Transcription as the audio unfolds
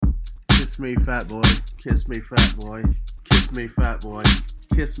Kiss me, fat boy. Kiss me, fat boy. Kiss me, fat boy.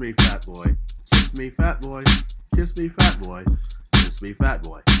 Kiss me, fat boy. Kiss me, fat boy. Kiss me, fat boy. Kiss me, fat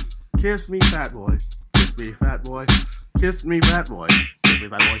boy. Kiss me, fat boy. Kiss me, fat boy. Kiss me, fat boy. Kiss me,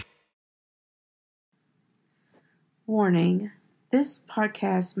 fat boy. Warning: this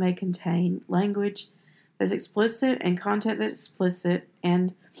podcast may contain language that's explicit and content that's explicit,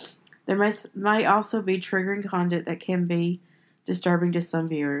 and there may also be triggering content that can be disturbing to some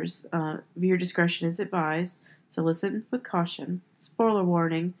viewers. Viewer discretion is advised, so listen with caution. Spoiler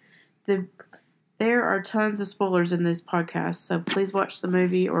warning: there are tons of spoilers in this podcast, so please watch the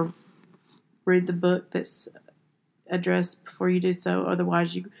movie or read the book that's addressed before you do so.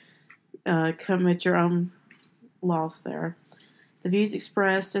 Otherwise, you commit your own loss there. The views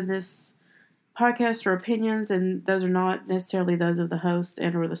expressed in this podcast are opinions, and those are not necessarily those of the host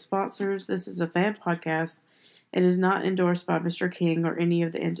and or the sponsors. This is a fan podcast and is not endorsed by Mr. King or any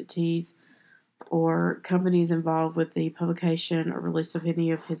of the entities or companies involved with the publication or release of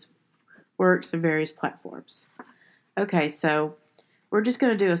any of his works in various platforms. Okay, so we're just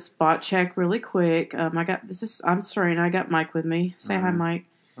going to do a spot check really quick. I'm Serena. I got Mike with me. Say hi, Mike.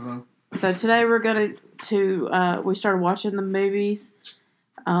 Hello. So today we're going to we started watching the movies,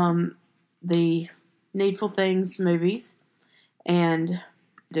 the Needful Things movies, and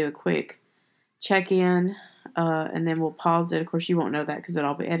do a quick check-in, and then we'll pause it. Of course, you won't know that because it'll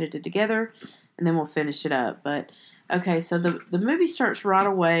all be edited together, and then we'll finish it up. But, okay, so the movie starts right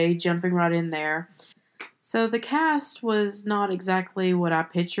away, jumping right in there. So the cast was not exactly what I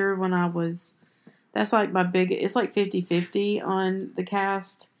pictured when I was... That's like it's like 50-50 on the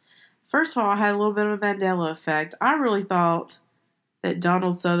cast. First of all, I had a little bit of a Mandela effect. I really thought that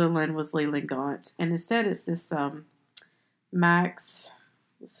Donald Sutherland was Leland Gaunt, and instead it's this Max,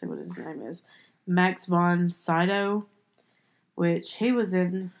 let's see what his name is, Max von Sydow, which he was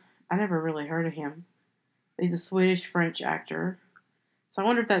in. I never really heard of him. He's a Swedish-French actor, so I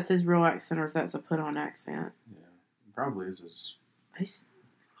wonder if that's his real accent or if that's a put-on accent. Yeah, probably is.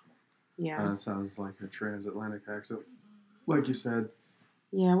 Yeah, Kind of sounds like a transatlantic accent, like you said.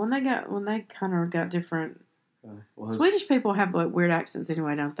 Yeah, when they kind of got different. Well, Swedish people have like weird accents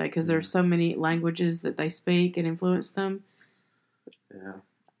anyway, don't they? Because there's so many languages that they speak and influence them. Yeah.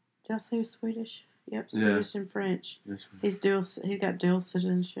 Did I say he was Swedish? Yep, Swedish and French. Yes, He's got dual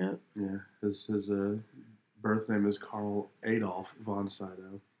citizenship. Yeah, his birth name is Carl Adolf von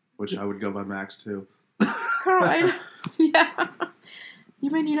Sydow, which I would go by Max too. Carl Adolf. Yeah. You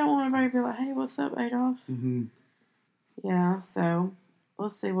mean you don't want anybody to be like, "Hey, what's up, Adolf?" Mm-hmm. Yeah. So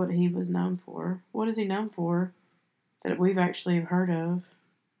let's see what he was known for. What is he known for that we've actually heard of?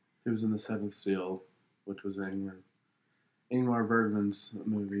 He was in The Seventh Seal, which was Ingmar Bergman's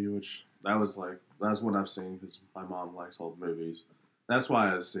movie, which that's what I've seen because my mom likes old movies. That's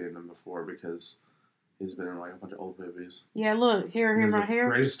why I've seen him before, because he's been in like a bunch of old movies. Yeah, look, him right here.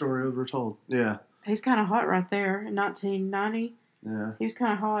 Greatest story ever told. Yeah. He's kind of hot right there in 1990. Yeah. He was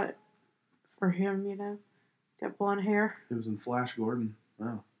kind of hot for him, Got blonde hair. He was in Flash Gordon.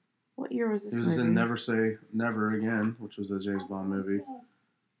 Wow. What year was this movie? He was in Never Say Never Again, which was a James Bond movie.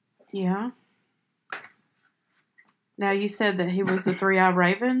 Yeah. Now, you said that he was the Three-Eyed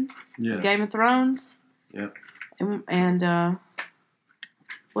Raven? Yes. Game of Thrones? Yep. And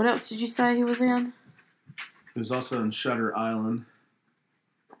what else did you say he was in? He was also in Shutter Island.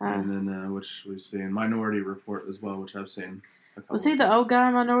 And then, which we've seen, Minority Report as well, which I've seen. Was he the old guy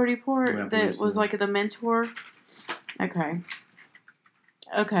in Minority Report Yeah, that was like the mentor? Okay.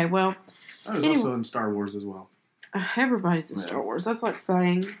 Okay, well. I was also in Star Wars as well. Everybody's in Star Wars. That's like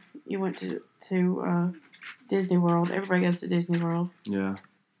saying you went to Disney World. Everybody goes to Disney World. Yeah.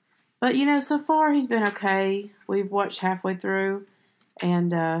 But, so far he's been okay. We've watched halfway through,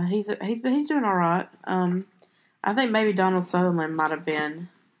 and he's doing all right. I think maybe Donald Sutherland might have been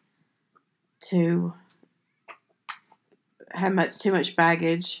had too much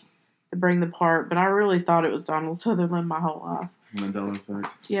baggage to bring the part, but I really thought it was Donald Sutherland my whole life. Mandela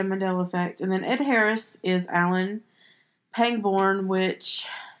effect. Yeah, Mandela effect. And then Ed Harris is Alan Pangborn, which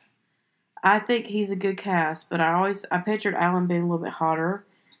I think he's a good cast, but I pictured Alan being a little bit hotter,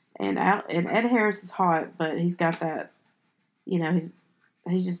 and Ed Harris is hot, but he's got that,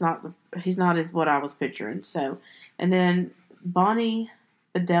 he's just not he's not as what I was picturing. So, and then Bonnie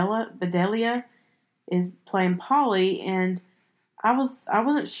Bedelia is playing Polly, and I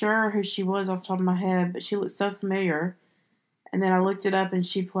wasn't sure who she was off the top of my head, but she looked so familiar. And then I looked it up, and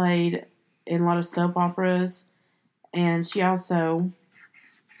she played in a lot of soap operas, and she also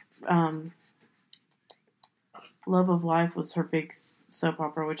Love of Life was her big soap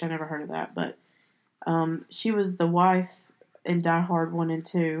opera, which I never heard of that, but she was the wife in Die Hard 1 and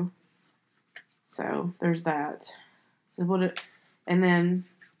 2. So there's that. And then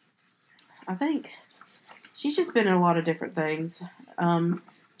I think she's just been in a lot of different things.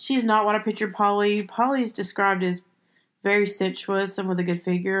 She's not what I pictured Polly. Polly's described as very sensuous and with a good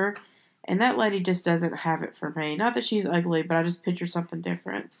figure. And that lady just doesn't have it for me. Not that she's ugly, but I just picture something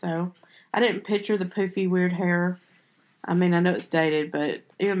different. So I didn't picture the poofy, weird hair. I mean, I know it's dated, but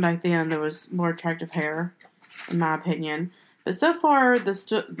even back then there was more attractive hair, in my opinion. But so far, the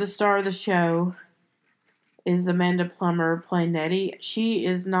star of the show is Amanda Plummer playing Nettie. She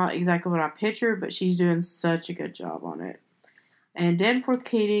is not exactly what I pictured, but she's doing such a good job on it. And Danforth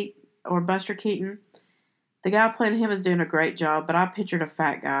Keating, or Buster Keaton, the guy playing him is doing a great job, but I pictured a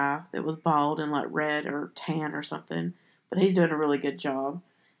fat guy that was bald and like red or tan or something. But he's doing a really good job.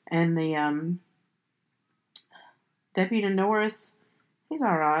 And the Deputy Norris, he's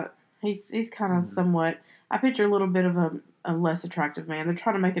alright. He's kind of somewhat. I picture a little bit of a less attractive man. They're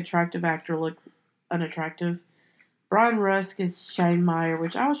trying to make an attractive actor look unattractive. Brian Rusk is Shane Meyer,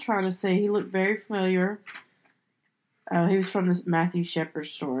 which I was trying to see. He looked very familiar. He was from this Matthew Shepard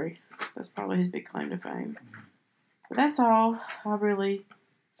story. That's probably his big claim to fame. But that's all I really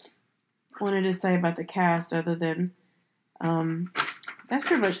wanted to say about the cast, other than that's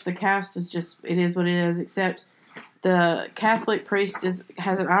pretty much the cast is just, it is what it is, except the Catholic priest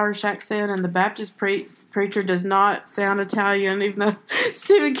has an Irish accent, and the Baptist preacher does not sound Italian, even though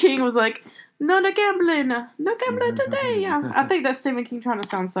Stephen King was like, no gambling today. I think that's Stephen King trying to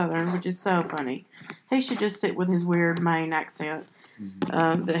sound Southern, which is so funny. He should just stick with his weird Maine accent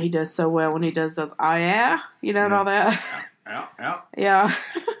that he does so well when he does those, oh yeah, and all that. Yeah.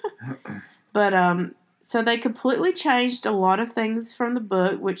 But, so they completely changed a lot of things from the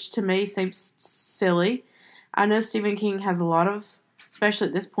book, which to me seems silly. I know Stephen King has a lot of, especially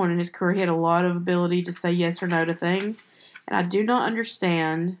at this point in his career, he had a lot of ability to say yes or no to things. And I do not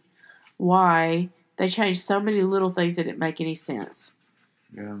understand why they changed so many little things that didn't make any sense.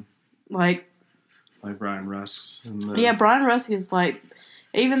 Yeah. Like Brian Rusk's. Yeah, Brian Rusk is like,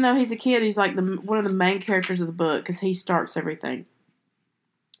 even though he's a kid, he's like one of the main characters of the book because he starts everything.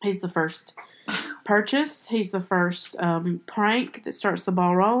 He's the first purchase. He's the first prank that starts the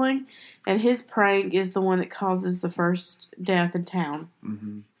ball rolling. And his prank is the one that causes the first death in town.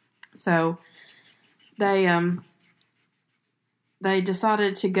 Mm-hmm. So they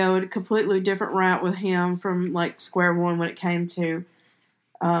decided to go a completely different route with him from like square one when it came to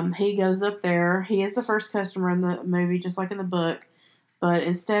he goes up there. He is the first customer in the movie, just like in the book. But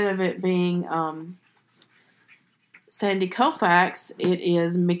instead of it being Sandy Koufax, it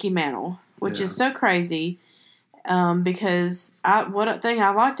is Mickey Mantle, which is so crazy. Because one thing I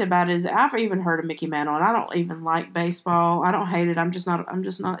liked about it is I've even heard of Mickey Mantle, and I don't even like baseball. I don't hate it. I'm just not.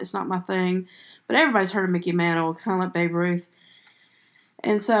 It's not my thing. But everybody's heard of Mickey Mantle, kind of like Babe Ruth.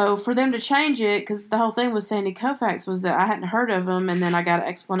 And so for them to change it, because the whole thing with Sandy Koufax was that I hadn't heard of him, and then I got an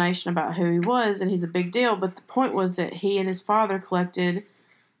explanation about who he was, and he's a big deal. But the point was that he and his father collected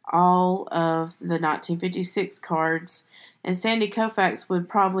all of the 1956 cards. And Sandy Koufax would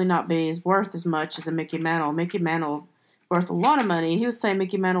probably not be as worth as much as a Mickey Mantle. Mickey Mantle worth a lot of money. He was saying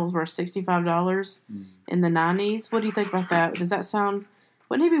Mickey Mantle was worth $65 in the 90s. What do you think about that? Does that sound...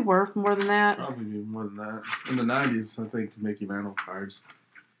 Wouldn't he be worth more than that? Probably be more than that. In the 90s, I think Mickey Mantle cards...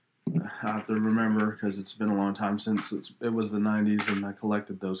 I have to remember, because it's been a long time since it was the 90s and I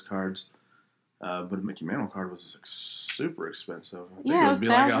collected those cards. But a Mickey Mantle card was super expensive. I think it would be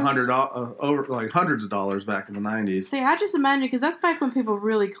like over like hundreds of dollars back in the 90s. See, I just imagine, because that's back when people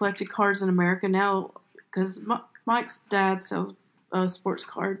really collected cards in America. Now, because Mike's dad sells sports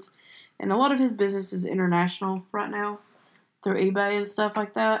cards, and a lot of his business is international right now through eBay and stuff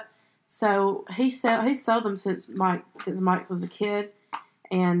like that. So he sold them since Mike was a kid,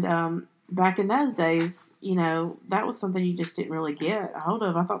 and back in those days, that was something you just didn't really get a hold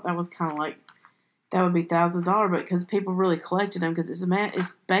of. I thought that was kind of like. That would be $1,000, but because people really collected them, because it's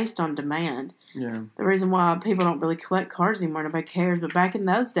based on demand. Yeah. The reason why people don't really collect cards anymore, nobody cares. But back in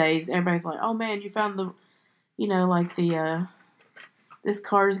those days, everybody's like, "Oh man, you found this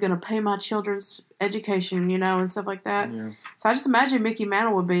card is going to pay my children's education, and stuff like that." Yeah. So I just imagine Mickey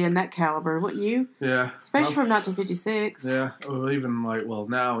Mantle would be in that caliber, wouldn't you? Yeah. Especially from 1956. Yeah. Or even now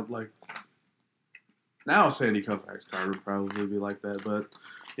a Sandy Koufax card would probably be like that, but.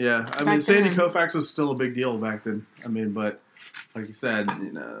 Yeah, I mean, Sandy Koufax was still a big deal back then. I mean, but like you said,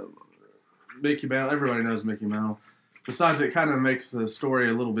 Mickey Mantle, everybody knows Mickey Mantle. Besides, it kind of makes the story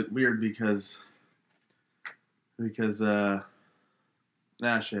a little bit weird because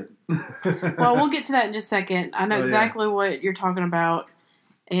shit. Well, we'll get to that in just a second. I know exactly what you're talking about,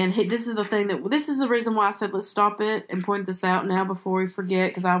 And this is the reason why I said let's stop it and point this out now before we forget,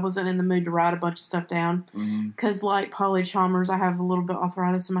 because I wasn't in the mood to write a bunch of stuff down. Because like Polly Chalmers, I have a little bit of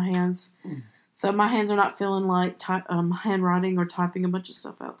arthritis in my hands. So my hands are not feeling like handwriting or typing a bunch of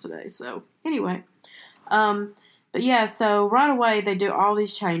stuff out today. So anyway, but yeah, so right away they do all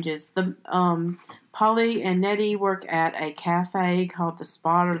these changes. The Polly and Nettie work at a cafe called the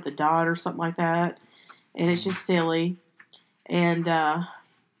Spot or the Dot or something like that, and it's just silly. And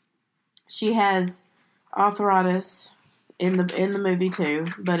she has arthritis in the movie too,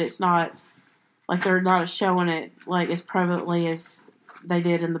 but it's not like they're not showing it like as prevalently as they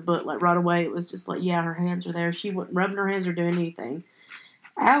did in the book. Like right away, it was just like, yeah, her hands are there. She wasn't rubbing her hands or doing anything.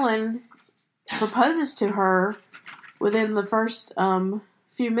 Alan proposes to her within the first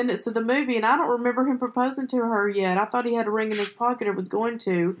few minutes of the movie, and I don't remember him proposing to her yet. I thought he had a ring in his pocket or was going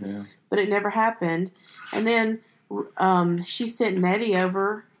to, but it never happened. And then she sent Nettie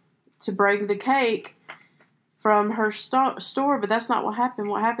over to bring the cake from her store, but that's not what happened.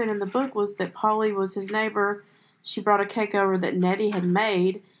 What happened in the book was that Polly was his neighbor. She brought a cake over that Nettie had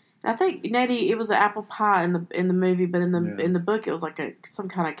made. And I think Nettie, it was an apple pie in the movie, but in the book it was like some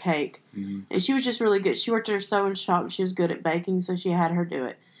kind of cake. And she was just really good. She worked at her sewing shop and she was good at baking, so she had her do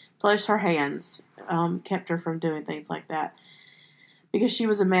it. Plus her hands kept her from doing things like that. Because she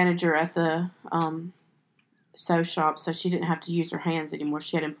was a manager at the sew shop, so she didn't have to use her hands anymore.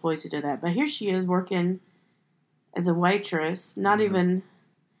 She had employees to do that. But here she is working as a waitress. Not even,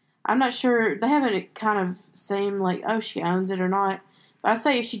 I'm not sure, they haven't kind of seemed like, oh, she owns it or not. But I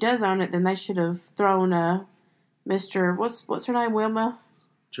say if she does own it, then they should have thrown Mr. What's her name, Wilma?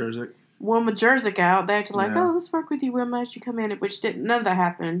 Jerzik. Wilma Jerzik out. They acted like, oh, let's work with you, Wilma, as you come in, which none of that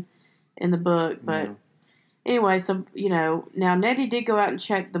happened in the book. But anyway, so, now Nettie did go out and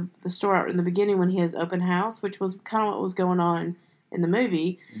check the store out in the beginning when he has open house, which was kind of what was going on in the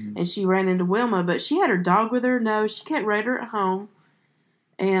movie. And she ran into Wilma, but she had her dog with her. No, she kept Raider at home.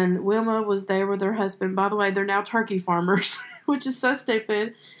 And Wilma was there with her husband. By the way, they're now turkey farmers, which is so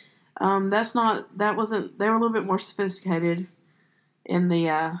stupid. They were a little bit more sophisticated in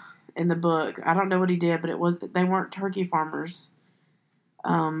the book. I don't know what he did, but they weren't turkey farmers.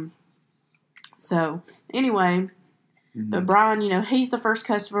 So anyway, but Brian, he's the first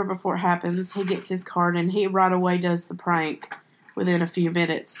customer before it happens. He gets his card and he right away does the prank within a few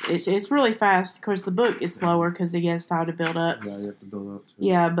minutes. It's really fast. Of course, the book is slower because he has time to build up. Yeah, you have to build up. Too.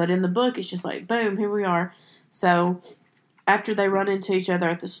 Yeah, but in the book, it's just like, boom, here we are. So after they run into each other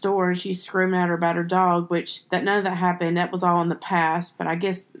at the store and she's screaming at her about her dog, which none of that happened. That was all in the past, but I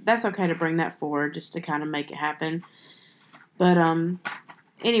guess that's okay to bring that forward just to kind of make it happen. But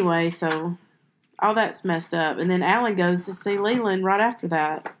anyway, so all that's messed up. And then Alan goes to see Leland right after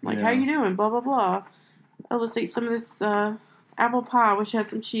that. Like, how you doing? Blah, blah, blah. Oh, let's eat some of this apple pie. Wish I had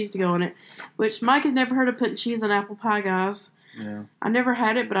some cheese to go on it. Which Mike has never heard of putting cheese on apple pie, guys. Yeah. I never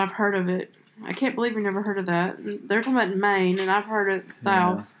had it, but I've heard of it. I can't believe we never heard of that. They're talking about Maine, and I've heard it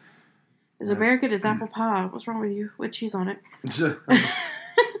south. As American as apple pie. What's wrong with you? With cheese on it.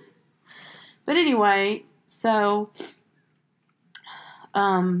 But anyway, so,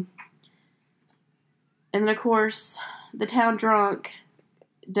 and then of course, the town drunk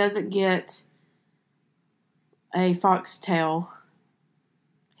doesn't get a foxtail.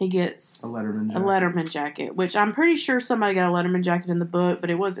 He gets a Letterman jacket. A Letterman jacket, which I'm pretty sure somebody got a Letterman jacket in the book,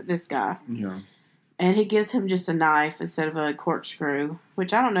 but it wasn't this guy. Yeah. And he gives him just a knife instead of a corkscrew,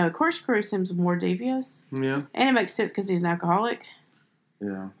 which I don't know. A corkscrew seems more devious. Yeah. And it makes sense because he's an alcoholic.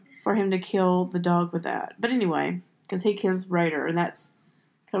 Yeah. For him to kill the dog with that. But anyway, because he kills Raider, and that's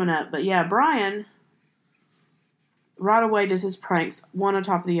coming up. But yeah, Brian right away does his pranks one on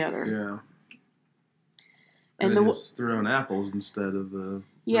top of the other. Yeah. And he's throwing apples instead of the...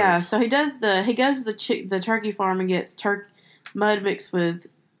 Yeah, so he goes to the turkey farm and gets mud mixed with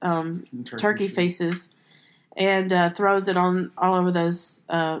turkey feces and throws it all over those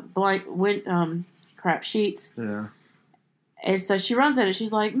crap sheets. Yeah. And so she runs at it.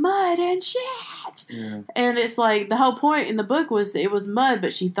 She's like, mud and shit. Yeah. And it's like the whole point in the book was it was mud,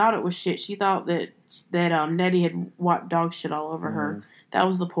 but she thought it was shit. She thought that Nettie had wiped dog shit all over her. That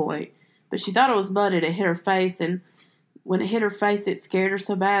was the point. But she thought it was mud and it hit her face. And when it hit her face, it scared her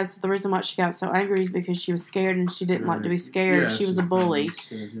so bad. So the reason why she got so angry is because she was scared and she didn't like to be scared. Yeah, she was a bully.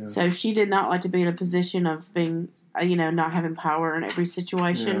 Scared, yeah. So she did not like to be in a position of being, not having power in every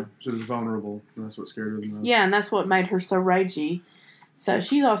situation. Yeah, she was vulnerable. And that's what scared her the most. Yeah, and that's what made her so ragey. So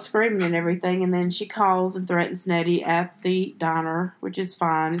she's all screaming and everything, and then she calls and threatens Nettie at the diner, which is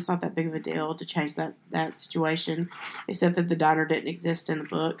fine. It's not that big of a deal to change that situation, except that the diner didn't exist in the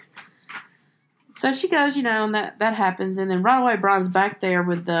book. So she goes, and that happens. And then right away, Brian's back there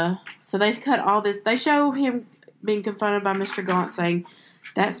with so they cut all this. They show him being confronted by Mr. Gaunt saying,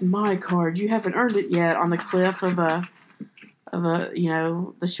 "That's my card. You haven't earned it yet," on the cliff of the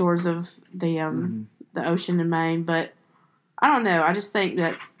shores of the ocean in Maine. But I don't know. I just think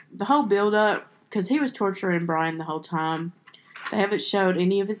that the whole build up, because he was torturing Brian the whole time. They haven't showed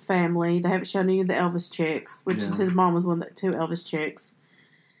any of his family. They haven't shown any of the Elvis chicks, which is his mom was one of the 2 Elvis chicks.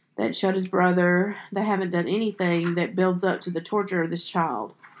 They haven't showed his brother. They haven't done anything that builds up to the torture of this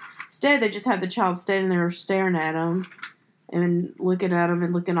child. Instead, they just have the child standing there staring at him and looking at him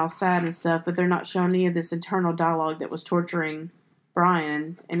and looking all sad and stuff, but they're not showing any of this internal dialogue that was torturing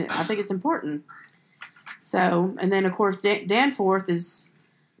Brian, and I think it's important. So, and then, of course, Danforth is...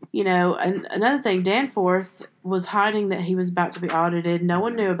 and another thing, Danforth was hiding that he was about to be audited. No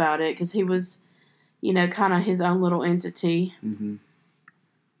one knew about it because he was, kind of his own little entity. Mm-hmm.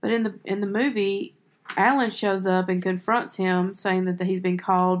 But in the movie, Alan shows up and confronts him, saying that he's been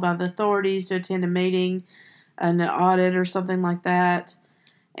called by the authorities to attend a meeting, an audit or something like that.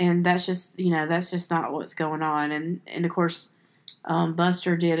 And that's just not what's going on. And of course,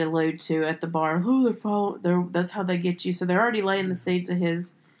 Buster did allude to at the bar, that's how they get you. So they're already laying the seeds of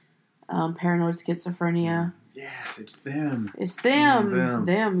his paranoid schizophrenia. Yes, it's them. It's them.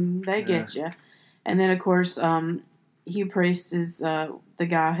 They get you. And then, of course, Hugh Priest is the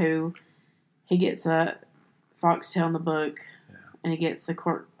guy who he gets a foxtail in the book, and he gets the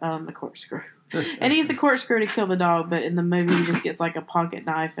corkscrew. And he gets a corkscrew to kill the dog, but in the movie he just gets like a pocket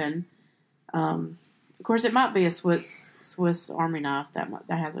knife, and of course it might be a Swiss Army knife that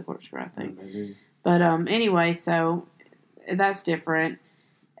has a corkscrew, I think. Maybe. But anyway, so that's different.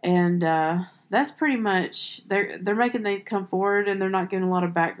 And that's pretty much they're making things come forward, and they're not giving a lot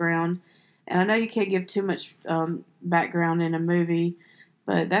of background. And I know you can't give too much background in a movie,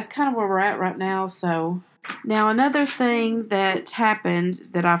 but that's kind of where we're at right now. So now another thing that happened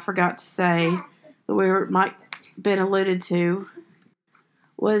that I forgot to say, that might been alluded to,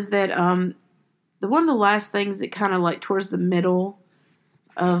 was that one of the last things that kind of like towards the middle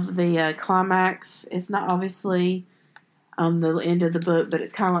of the climax. It's not obviously the end of the book, but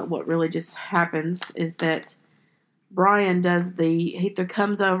it's kind of like what really just happens is that Brian he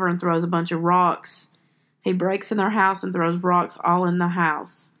comes over and throws a bunch of rocks. He breaks in their house and throws rocks all in the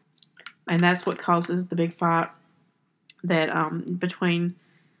house. And that's what causes the big fight that between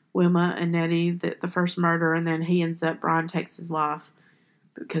Wilma and Nettie, the first murder, and then Brian takes his life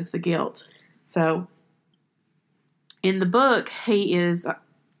because of the guilt. So in the book, he is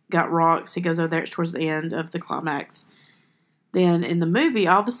got rocks. He goes over there. It's towards the end of the climax. Then in the movie,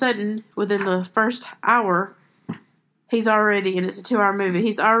 all of a sudden, within the first hour, he's already, and it's a 2-hour movie,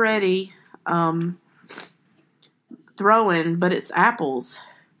 he's already throwing, but it's apples.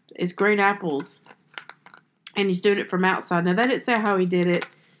 It's green apples. And he's doing it from outside. Now, they didn't say how he did it.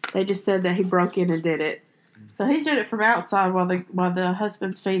 They just said that he broke in and did it. So he's doing it from outside while the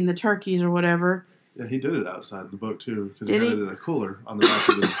husband's feeding the turkeys or whatever. Yeah, he did it outside in the book, too, because he had it in a cooler on the back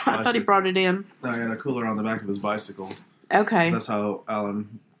of his bicycle. I thought he brought it in. No, he had a cooler on the back of his bicycle. Okay. That's how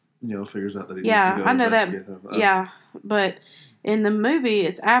Alan, figures out that he needs yeah, to go I know that. him. Yeah, but in the movie,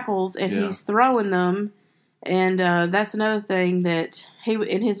 it's apples, and he's throwing them, and that's another thing that he,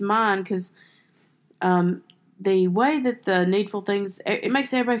 in his mind, because the way that the Needful Things, it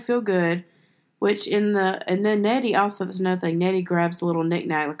makes everybody feel good, which and then Nettie also, that's another thing, Nettie grabs a little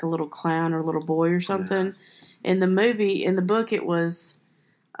knick-knack, like a little clown or a little boy or something. Yeah. In the book, it was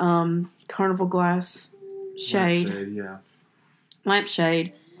carnival glass shade.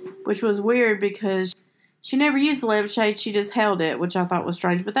 Lampshade, which was weird because she never used the lampshade, she just held it, which I thought was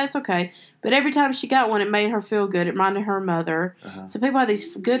strange, but that's okay. But every time she got one, it made her feel good. It reminded her mother. Uh-huh. So people have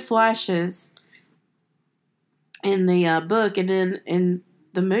these good flashes in the book, and then in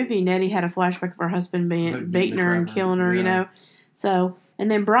the movie, Nettie had a flashback of her husband beating her and killing her, So, and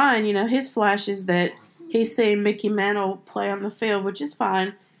then Brian, his flash is that he's seeing Mickey Mantle play on the field, which is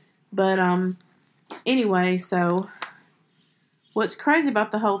fine. But anyway, so what's crazy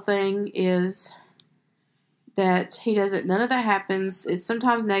about the whole thing is that none of that happens. It's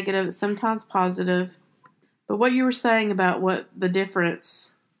sometimes negative, it's sometimes positive. But what you were saying about what the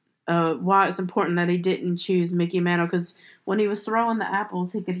difference, why it's important that he didn't choose Mickey Mantle, because when he was throwing the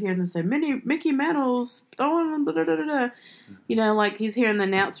apples, he could hear them say, Mickey Mantle's throwing, da, da, da, da, da. Like he's hearing the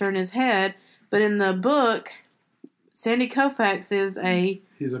announcer in his head. But in the book, Sandy Koufax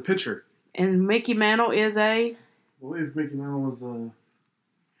he's a pitcher. And Mickey Mantle is I believe Mickey Mantle was a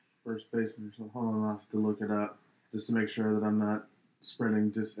first baseman or something. Hold on, I'll have to look it up just to make sure that I'm not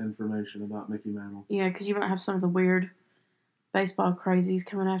spreading disinformation about Mickey Mantle. Yeah, because you might have some of the weird baseball crazies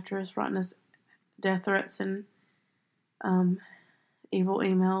coming after us, writing us death threats and evil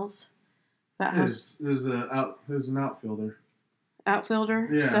emails about He was an outfielder. Outfielder.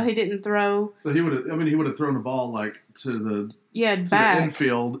 Yeah. So he didn't throw. So he would have. I mean, he would have thrown the ball like to the back. the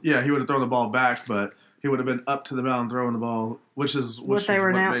infield. Yeah, he would have thrown the ball back, but he would have been up to the mound throwing the ball, which what they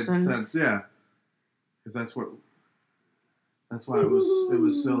were what announcing. made sense. Yeah, because that's why it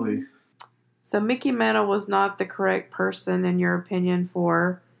was silly. So Mickey Mantle was not the correct person in your opinion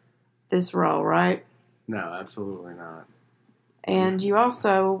for this role, right? No, absolutely not. And you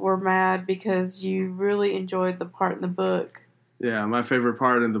also were mad because you really enjoyed the part in the book. Yeah, my favorite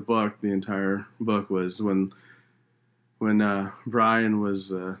part in the book, the entire book, was when Brian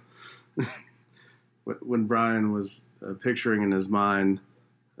was when Brian was picturing in his mind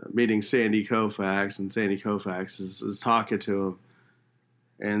meeting Sandy Koufax, and Sandy Koufax is talking to him,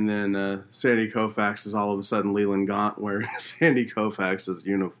 and then Sandy Koufax is all of a sudden Leland Gaunt wearing Sandy Koufax's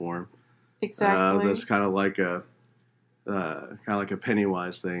uniform. Exactly. That's kind of like a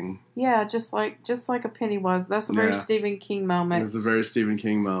Pennywise thing. Yeah, just like a Pennywise. That's a very Stephen King moment. It was a very Stephen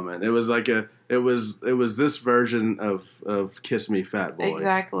King moment. It was like it was this version of Kiss Me Fat Boy.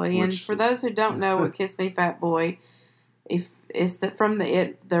 Exactly. And for those who don't know what Kiss Me Fat Boy, if it's from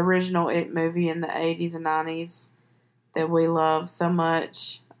the original It movie in the 80s and 90s that we love so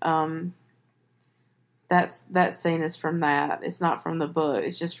much. That scene is from that. It's not from the book.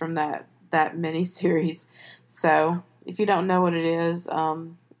 It's just from that miniseries. So if you don't know what it is,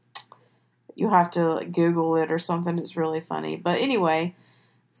 you'll have to Google it or something. It's really funny. But anyway,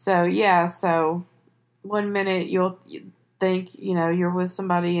 so one minute you'll think, you're with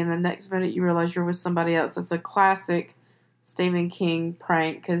somebody, and the next minute you realize you're with somebody else. That's a classic Stephen King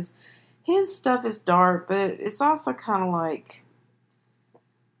prank, because his stuff is dark, but it's also kind of like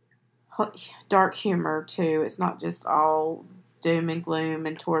dark humor, too. It's not just all doom and gloom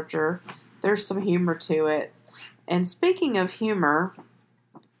and torture. There's some humor to it. And speaking of humor,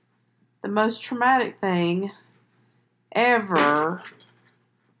 the most traumatic thing ever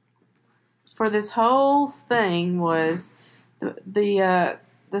for this whole thing was the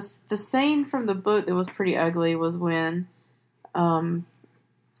scene from the book that was pretty ugly was when Alan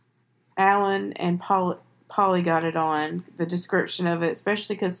and Polly got it on, the description of it,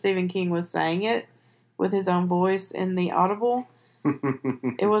 especially because Stephen King was saying it with his own voice in the Audible.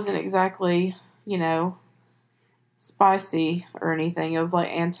 It wasn't exactly, spicy or anything. It was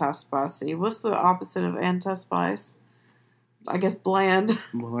like anti-spicy. What's the opposite of anti-spice? I guess bland.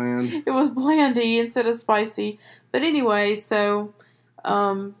 Bland. It was blandy instead of spicy. But anyway, so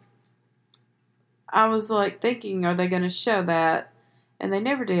I was like thinking, are they going to show that? And they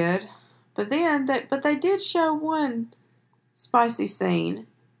never did. But then, they did show one spicy scene.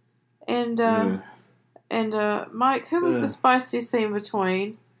 And Mike, who was the spicy scene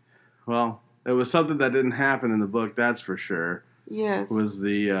between? Well, it was something that didn't happen in the book, that's for sure. Yes. It was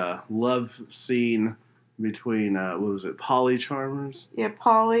the love scene between, what was it, Polly Charmers? Yeah,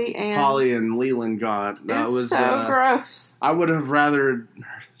 Polly and Leland Gaunt. That it's was so gross. I would have rather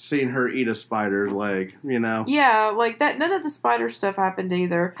seen her eat a spider's leg, Yeah, like that. None of the spider stuff happened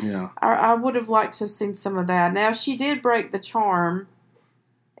either. Yeah. I would have liked to have seen some of that. Now, she did break the charm,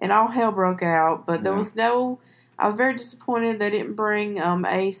 and all hell broke out, but there was no... I was very disappointed they didn't bring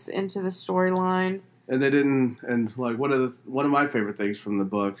Ace into the storyline. And they didn't... And, like, one of my favorite things from the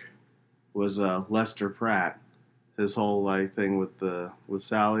book was Lester Pratt. His whole, like, thing with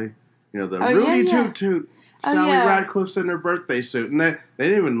Sally. Rudy Toot Toot. Sally Radcliffe's in her birthday suit. And they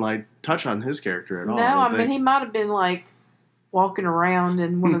didn't even, like, touch on his character at all. No, I mean, he might have been, like, walking around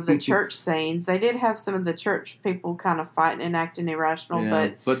in one of the church scenes. They did have some of the church people kind of fighting and acting irrational,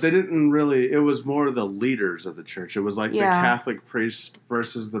 but they didn't really. It was more the leaders of the church. It was like the Catholic priest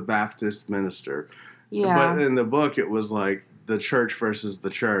versus the Baptist minister. Yeah. But in the book, it was like the church versus the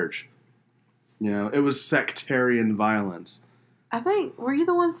church. It was sectarian violence. I think, were you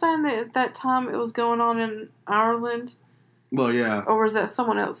the one saying that at that time it was going on in Ireland? Well, yeah. Or was that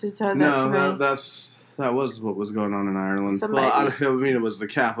someone else who said that to me? No, that was what was going on in Ireland. Well, I mean, it was the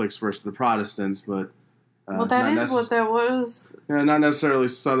Catholics versus the Protestants, but... well, that is what that was. Yeah, not necessarily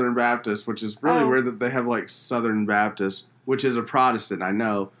Southern Baptist, which is really weird that they have, like, Southern Baptist, which is a Protestant, I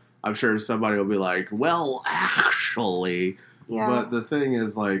know. I'm sure somebody will be like, well, actually... Yeah. But the thing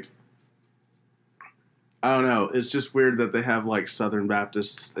is, like... I don't know. It's just weird that they have, like, Southern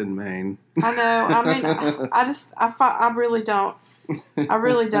Baptists in Maine. I know. I mean, I really don't... I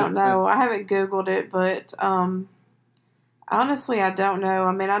really don't know. I haven't Googled it, but honestly, I don't know.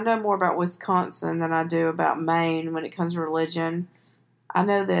 I mean, I know more about Wisconsin than I do about Maine when it comes to religion. I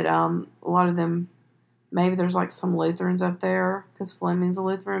know that a lot of them maybe there's like some Lutherans up there because Fleming's a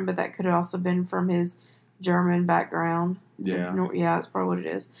Lutheran, but that could have also been from his German background. Yeah. Yeah, that's probably what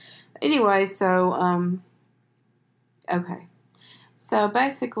it is. Anyway, so, okay. So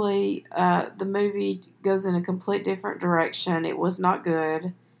basically, the movie goes in a complete different direction. It was not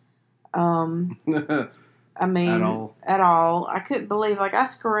good. I mean, at all. I couldn't believe, like, I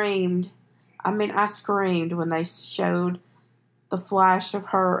screamed when they showed the flash of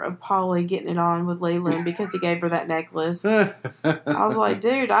Polly getting it on with Leland because he gave her that necklace. I was like,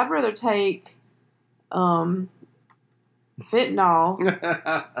 dude, I'd rather take fentanyl.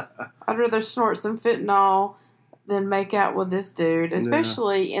 I'd rather snort some fentanyl than make out with this dude.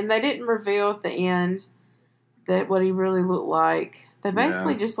 Especially, and they didn't reveal at the end that what he really looked like. They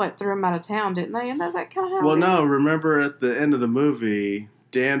basically just, like, threw him out of town, didn't they? And that's that kind of how. Well, no, remember at the end of the movie,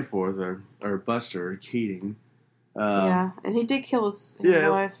 Danforth, or Buster Keating. And he did kill his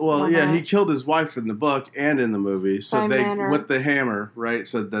wife. Well, he killed his wife in the book and in the movie. So with the hammer, right?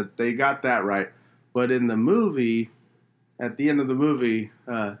 So that they got that right. But in the movie, at the end of the movie,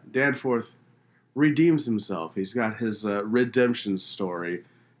 Danforth redeems himself. He's got his redemption story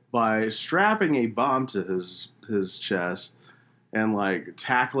by strapping a bomb to his chest and, like,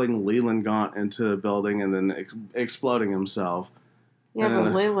 tackling Leland Gaunt into the building and then exploding himself. Yeah,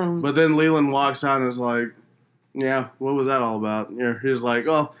 But then Leland walks out and is like, yeah, what was that all about? He was like,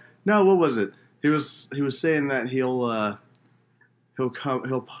 oh, no, what was it? He was saying that he'll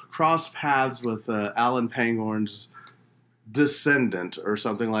cross paths with Alan Pangborn's descendant or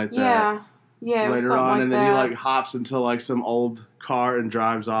something like that. Yeah, later on, and then he, like, hops into, like, some old car and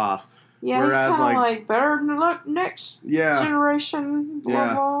drives off. Yeah, whereas, he's kind of like better than the next generation,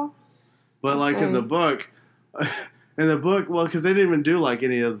 blah, blah. But, like, in the book, well, because they didn't even do, like,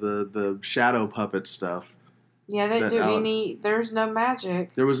 any of the shadow puppet stuff. Yeah, they didn't do any, there's no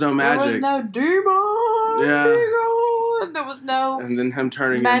magic. There was no magic. There was no demon. Yeah. There was no and then him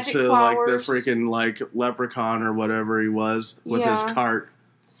turning into, flowers. Like, the freaking, like, leprechaun or whatever he was with his cart.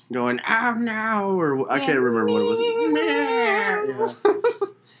 Going, oh, no, or I can't remember what it was.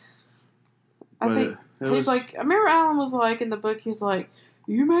 I think he's like, I remember Alan was like, in the book, he's like,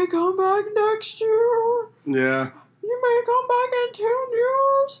 you may come back next year. Yeah. You may come back in 10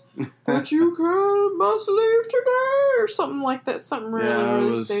 years, but you must leave today, or something like that. Something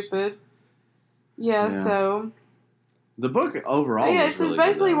really stupid. Yeah, so. The book overall. Yeah, it says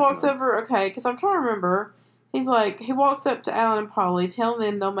basically he walks over, because I'm trying to remember. He's like, he walks up to Alan and Polly, telling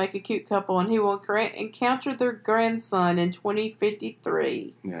them they'll make a cute couple, and he will encounter their grandson in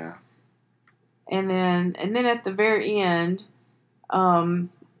 2053. Yeah. And then at the very end,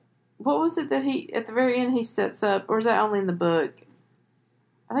 what was it that at the very end he sets up, or is that only in the book?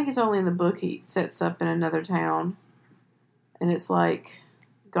 I think it's only in the book he sets up in another town. And it's like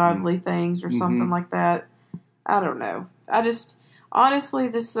godly things or something like that. I don't know. Honestly,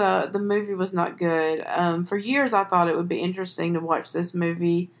 the movie was not good. For years I thought it would be interesting to watch this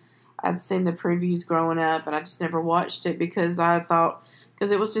movie. I'd seen the previews growing up, and I just never watched it because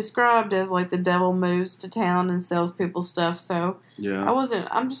it was described as like the devil moves to town and sells people stuff. So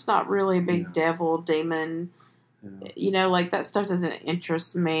I'm just not really a big devil, demon, like that stuff doesn't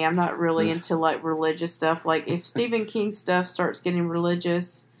interest me. I'm not really into like religious stuff. Like if Stephen King stuff starts getting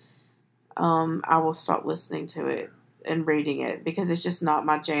religious, I will stop listening to it and reading it because it's just not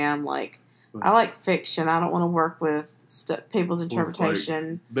my jam. Like, I like fiction. I don't want to work with people's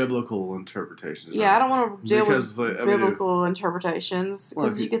interpretation. Like biblical interpretations. Yeah, I don't want to deal with biblical interpretations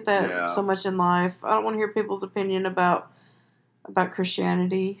because you get that so much in life. I don't want to hear people's opinion about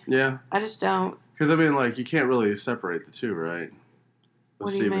Christianity. Yeah. I just don't. Because, I mean, like, you can't really separate the two, right? What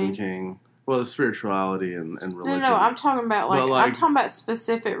do you mean? Stephen King. Well, the spirituality and religion. No, I'm talking about I'm talking about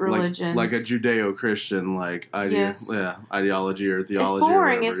specific religions, like a Judeo-Christian ideology or theology. It's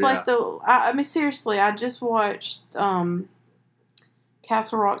boring. Or it's like I mean, seriously, I just watched Castle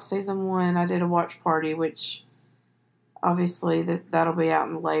Rock season 1. I did a watch party, which obviously that'll be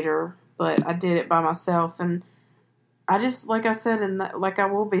out later, but I did it by myself, and I just, like I said, like I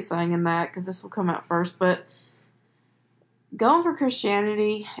will be saying in that because this will come out first, but. Going for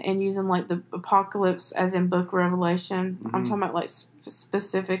Christianity and using like the apocalypse as in book Revelation, I'm talking about like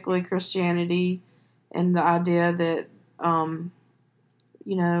specifically Christianity and the idea that,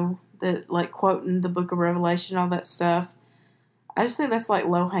 that like quoting the book of Revelation, all that stuff. I just think that's like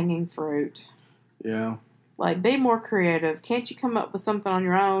low-hanging fruit. Yeah. Like, be more creative. Can't you come up with something on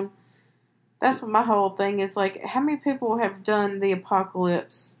your own? That's what my whole thing is. Like, how many people have done the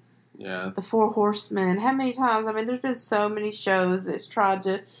apocalypse? Yeah. The Four Horsemen. How many times? I mean, there's been so many shows that's tried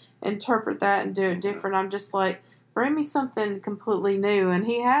to interpret that and do it different. I'm just like, bring me something completely new. And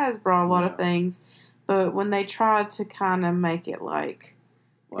he has brought a lot of things. But when they tried to kind of make it like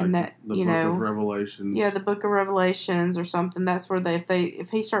in that, the you Book know, of Revelations. Yeah, the Book of Revelations or something. That's where if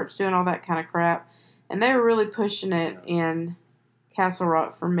he starts doing all that kind of crap, and they were really pushing it in Castle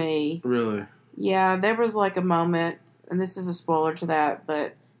Rock for me. Really? Yeah, there was like a moment, and this is a spoiler to that,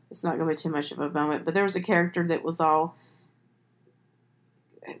 but it's not going to be too much of a moment. But there was a character that was all.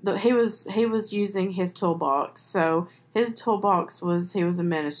 He was using his toolbox. So his toolbox was he was a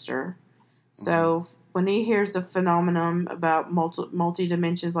minister. So when he hears a phenomenon about multi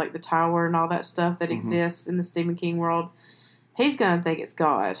dimensions like the tower and all that stuff that exists in the Stephen King world, he's going to think it's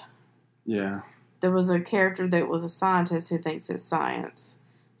God. Yeah. There was a character that was a scientist who thinks it's science.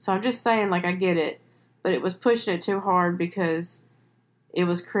 So I'm just saying, like, I get it, but it was pushing it too hard because it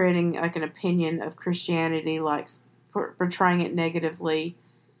was creating like an opinion of Christianity, like portraying it negatively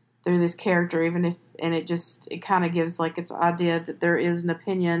through this character, and it kind of gives like its idea that there is an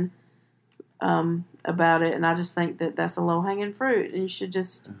opinion about it, and I just think that that's a low hanging fruit, and you should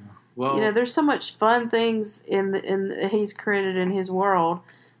just, there's so much fun things in he's created in his world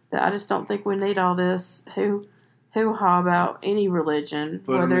that I just don't think we need all this hoo-ha about any religion,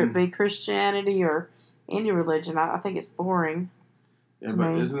 whether it be Christianity or any religion. I think it's boring. Yeah,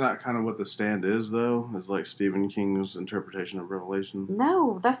 but isn't that kind of what The Stand is, though? Is like Stephen King's interpretation of Revelation?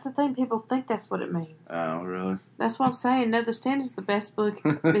 No, that's the thing. People think that's what it means. Oh, really? That's what I'm saying. No, The Stand is the best book.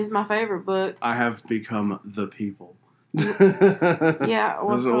 It's my favorite book. I have become the people. Yeah,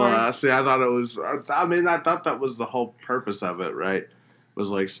 well, sorry. See, I thought it was... I thought that was the whole purpose of it, right?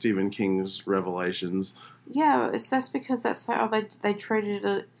 Was like Stephen King's Revelations. Yeah, that's because that's how they treated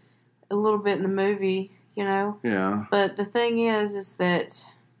it a little bit in the movie, you know? Yeah. But the thing is that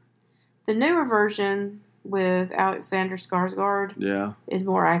the newer version with Alexander Skarsgård is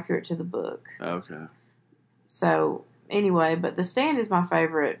more accurate to the book. Okay. So, anyway, but The Stand is my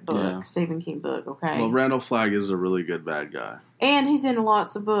favorite book, Stephen King book, okay? Well, Randall Flagg is a really good bad guy. And he's in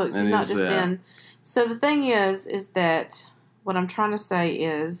lots of books. He's not just in... So, the thing is that... What I'm trying to say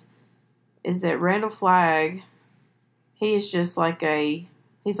is that Randall Flagg, he is just like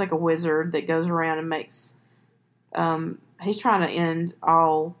he's like a wizard that goes around and makes, he's trying to end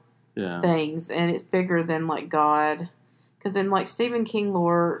all things, and it's bigger than like God. Because in like Stephen King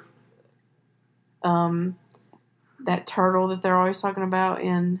lore, that turtle that they're always talking about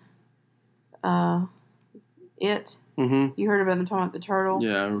in It. Mm-hmm. You heard about them talking about the turtle?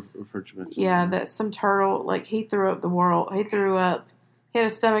 Yeah, I've heard you mention that. That's some turtle, like he threw up the world. He had a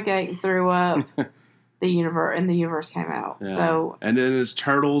stomach ache and threw up the universe, and the universe came out. Yeah. So, and then it's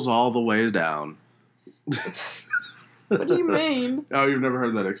turtles all the way down. What do you mean? Oh, you've never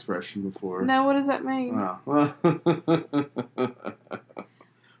heard that expression before. No, what does that mean? Oh.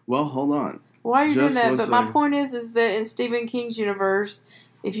 Well, hold on. Why are you doing that? But my point is that in Stephen King's universe,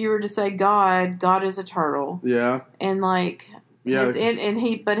 if you were to say God is a turtle. Yeah. And like,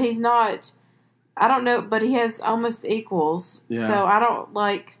 but he's not, I don't know, but he has almost equals. Yeah. So I don't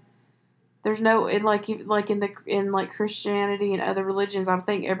like, there's no, in Christianity and other religions, I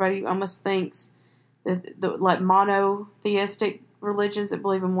think everybody almost thinks that like monotheistic religions that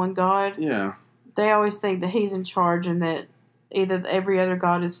believe in one God. Yeah. They always think that he's in charge and that either every other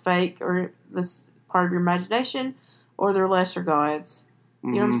God is fake or this part of your imagination or they're lesser gods.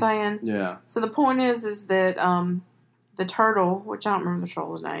 You know what I'm saying? Yeah. So the point is that the turtle, which I don't remember the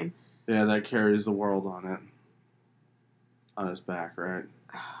turtle's name. Yeah, that carries the world on it. On his back, right?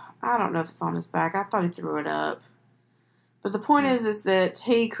 I don't know if it's on his back. I thought he threw it up. But the point is that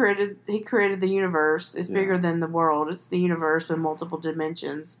he created the universe. It's bigger than the world. It's the universe with multiple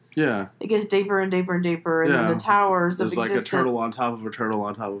dimensions. Yeah. It gets deeper and deeper and deeper, and then the towers of existence. It's like a turtle on top of a turtle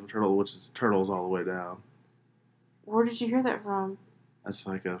on top of a turtle, which is turtles all the way down. Where did you hear that from? That's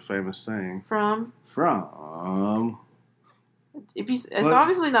like a famous saying. From? It's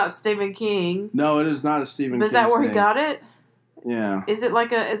obviously not Stephen King. No, it is not a Stephen King. But is that where he got it? Yeah. Is it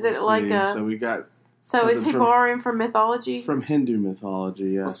like a? So we got. So is he borrowing from mythology? From Hindu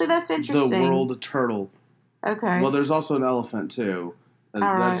mythology, yes. Well, see, that's interesting. The world turtle. Okay. Well, there's also an elephant too.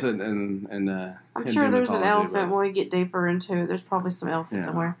 That's it. In I'm sure there's an elephant when we get deeper into it. There's probably some elephant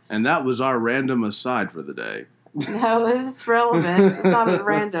somewhere. And that was our random aside for the day. No, it's relevant. It's not a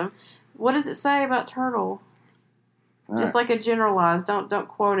random. What does it say about turtle? Just like a generalized. Don't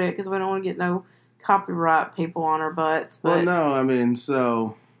quote it because we don't want to get no copyright people on our butts. But. Well, no, I mean,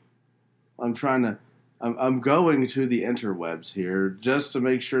 so I'm going to the interwebs here just to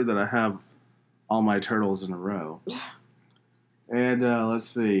make sure that I have all my turtles in a row. And let's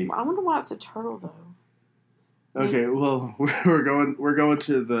see. I wonder why it's a turtle though. Okay, well, we're going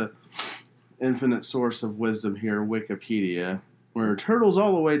to the infinite source of wisdom here, Wikipedia. where Turtles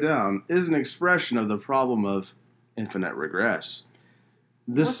All the Way Down is an expression of the problem of infinite regress.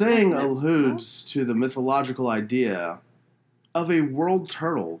 The saying alludes to the mythological idea of a world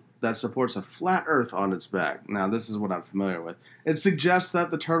turtle that supports a flat earth on its back. Now, this is what I'm familiar with. It suggests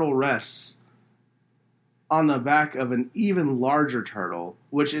that the turtle rests on the back of an even larger turtle,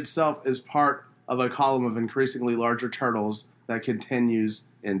 which itself is part of a column of increasingly larger turtles that continues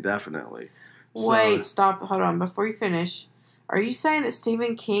indefinitely. Wait, stop, hold on, before you finish. Are you saying that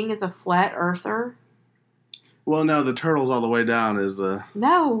Stephen King is a flat earther? Well, no, the Turtles All the Way Down is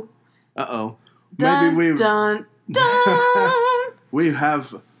No. Uh-oh. Dun, Maybe dun.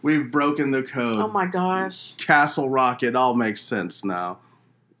 We've broken the code. Oh my gosh. Castle Rock, it all makes sense now.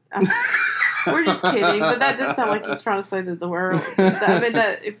 We're just kidding, but that does sound like he's trying to say that the world.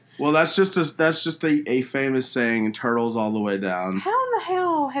 Well, that's just a famous saying, Turtles All the Way Down. How in the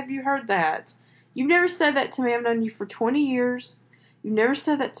hell have you heard that? You've never said that to me. I've known you for 20 years. You've never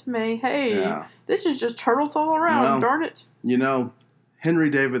said that to me. Hey, this is just turtles all around. Darn it. You know,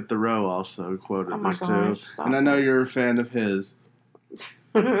 Henry David Thoreau also quoted this too. And I know you're a fan of his.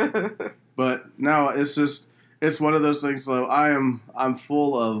 But no, it's one of those things though. I'm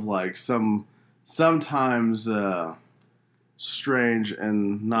full of like sometimes strange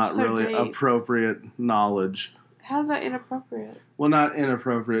and not really deep. Appropriate knowledge. How's that inappropriate? Well, not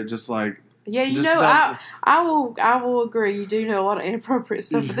inappropriate, just like yeah, I will agree. You do know a lot of inappropriate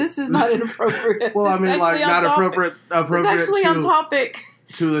stuff, but this is not inappropriate. Well, I mean, like not appropriate. It's actually on topic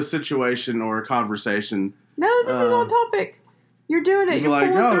to the situation or conversation. No, this is on topic. You're doing it. You're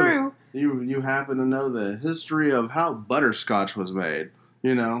like, pulling through. You happen to know the history of how butterscotch was made,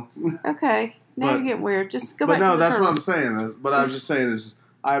 you know? Okay. Now you're getting weird. Just go back to the that's turtles. what I'm saying. But I'm just saying is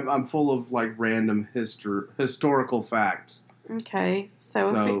I'm full of like random historical facts. Okay.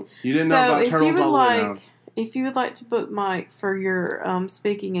 So you didn't know about Turtles All the Way Down. If you would like to book Mike for your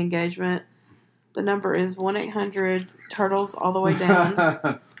speaking engagement, the number is 1-800-TURTLES all the way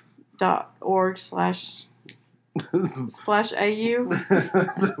down .org//au.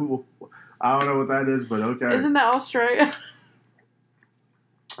 I don't know what that is, but okay. Isn't that Australia?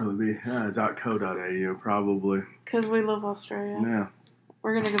 It would be .co.au probably. Because we love Australia. Yeah.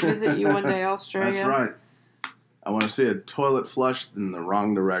 We're going to go visit you one day, Australia. That's right. I want to see a toilet flushed in the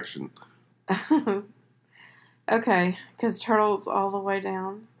wrong direction. Okay, because turtles all the way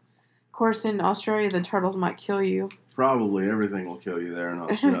down. Of course, in Australia, the turtles might kill you. Probably everything will kill you there in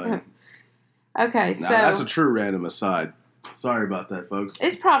Australia. Okay, now, that's a true random aside. Sorry about that, folks.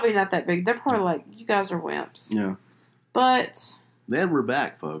 It's probably not that big. They're probably like, you guys are wimps. Yeah. But... then we're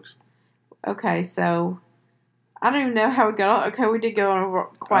back, folks. Okay, so... I don't even know how we got on. Okay, we did go on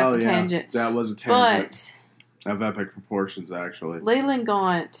quite the tangent. That was a tangent. But... of epic proportions, actually. Leland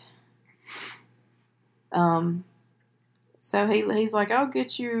Gaunt. So he's like, I'll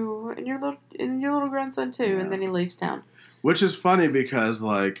get you and your little grandson too, and then he leaves town. Which is funny because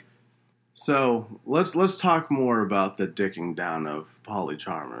like, so let's talk more about the dicking down of Polly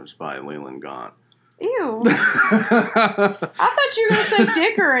Charmers by Leland Gaunt. Ew. I thought you were going to say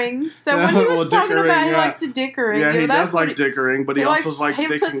dickering. So when he was talking about he likes to dickering. Yeah, he does like dickering, but he also likes he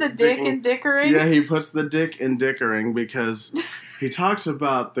puts the dick in dickering? Yeah, he puts the dick in dickering because he talks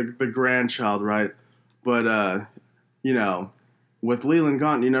about the grandchild, right? But, you know, with Leland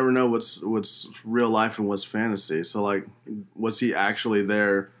Gaunt, you never know what's real life and what's fantasy. So, like, was he actually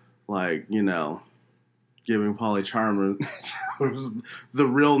there, like, you know, giving Polly Charmer the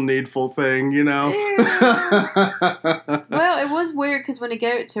real needful thing, you know? Well, it was weird because when he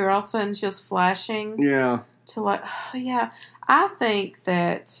gave it to her, all of a sudden she was flashing. Yeah. To like, oh, yeah. I think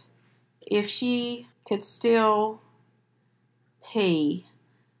that if she could still pee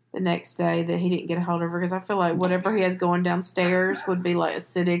the next day, that he didn't get a hold of her, because I feel like whatever he has going downstairs would be like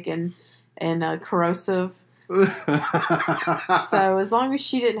acidic and corrosive. So as long as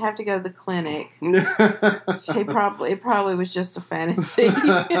she didn't have to go to the clinic, it probably was just a fantasy.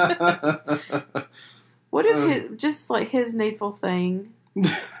 What if his needful thing?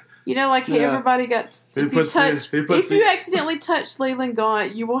 You know, like everybody got. If you accidentally touch Leland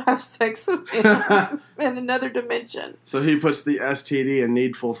Gaunt, you will have sex with him in another dimension. So he puts the STD in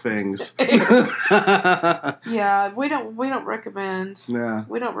Needful Things. Yeah, we don't recommend. Yeah,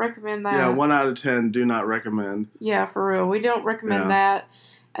 we don't recommend that. Yeah, 1 out of 10 do not recommend. Yeah, for real, we don't recommend that.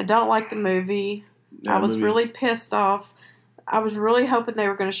 I don't like the movie. I was really pissed off. I was really hoping they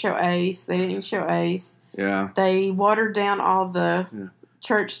were going to show Ace. They didn't even show Ace. Yeah, they watered down all the. Yeah.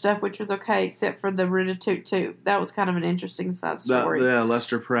 Church stuff, which was okay, except for the Ritatoot Toot. That was kind of an interesting side story.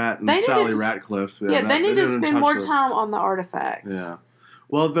 Lester Pratt and Sally Ratcliffe. They need to spend more time on the artifacts. Yeah.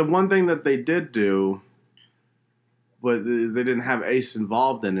 Well, the one thing that they did do but they didn't have Ace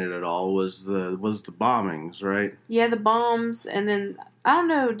involved in it at all. Was the bombings, right? Yeah, the bombs, and then I don't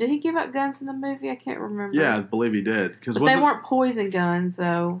know. Did he give out guns in the movie? I can't remember. Yeah, I believe he did. But they weren't poison guns,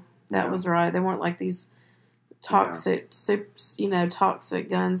 though. That was right. They weren't like these toxic, toxic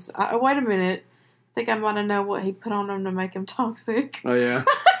guns. Wait a minute. I think I might have know what he put on them to make him toxic. Oh yeah.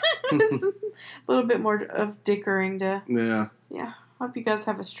 It's a little bit more of dickering to. Yeah. Yeah. Hope you guys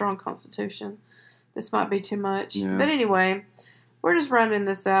have a strong constitution. This might be too much. Yeah. But anyway, we're just running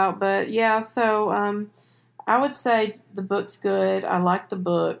this out. But yeah, so I would say the book's good. I like the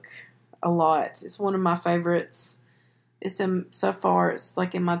book a lot. It's one of my favorites. So far, it's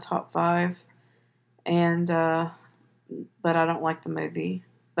like in my top 5. And, but I don't like the movie.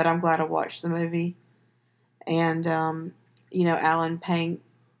 But I'm glad I watched the movie. And, Alan Pangborn.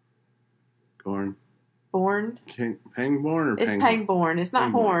 It's Pangborn. It's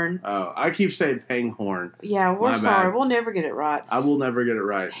not Horn. Oh, I keep saying Panghorn. Yeah, we're sorry. We'll never get it right. I will never get it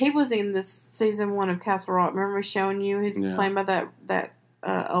right. He was in this season 1 of Castle Rock. Remember me showing you? He's playing by that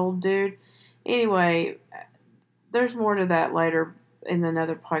old dude. Anyway, there's more to that later in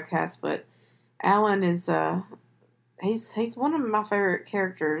another podcast. But Alan is he's one of my favorite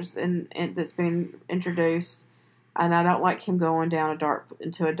characters and that's been introduced, and I don't like him going down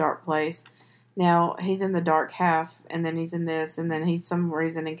into a dark place. Now, he's in the dark half, and then he's in this, and then he's some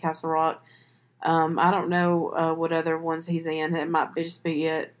reason in Castle Rock. I don't know what other ones he's in. It might just be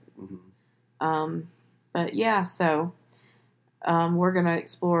it. Mm-hmm. But yeah, so we're going to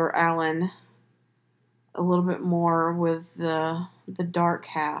explore Alan a little bit more with the dark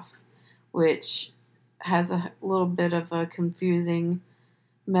half, which has a little bit of a confusing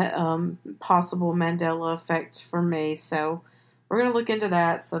possible Mandela effect for me, so we're going to look into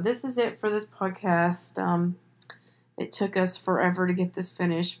that. So this is it for this podcast. It took us forever to get this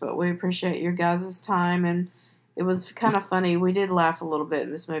finished, but we appreciate your guys' time, and it was kind of funny. We did laugh a little bit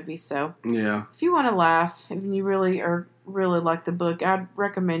in this movie, so yeah. If you want to laugh, if you really like the book, I'd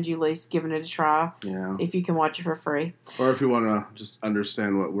recommend you at least giving it a try. Yeah. If you can watch it for free. Or if you want to just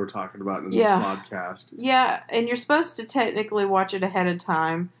understand what we're talking about in this podcast. Yeah, and you're supposed to technically watch it ahead of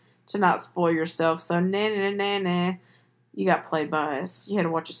time to not spoil yourself, so nah. You got played by us. You had to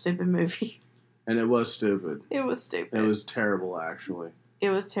watch a stupid movie. And it was stupid. It was stupid. It was terrible, actually. It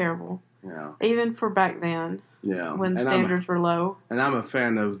was terrible. Yeah. Even for back then. Yeah. When standards were low. And I'm a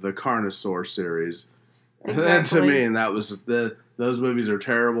fan of the Carnosaur series. Exactly. And to me, that was those movies are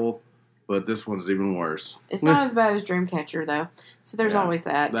terrible, but this one's even worse. It's not as bad as Dreamcatcher, though. So there's always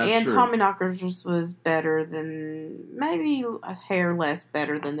that. And true. Tommyknockers was better than, maybe a hair less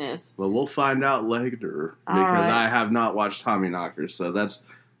better than this. Well, we'll find out later because I have not watched Tommyknockers, so that's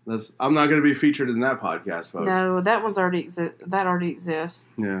I'm not going to be featured in that podcast, folks. No, that one's already exists.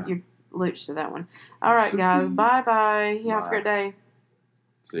 Yeah, you looched to that one. All right, guys. Bye. You have a great day.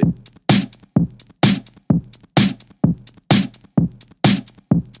 See you.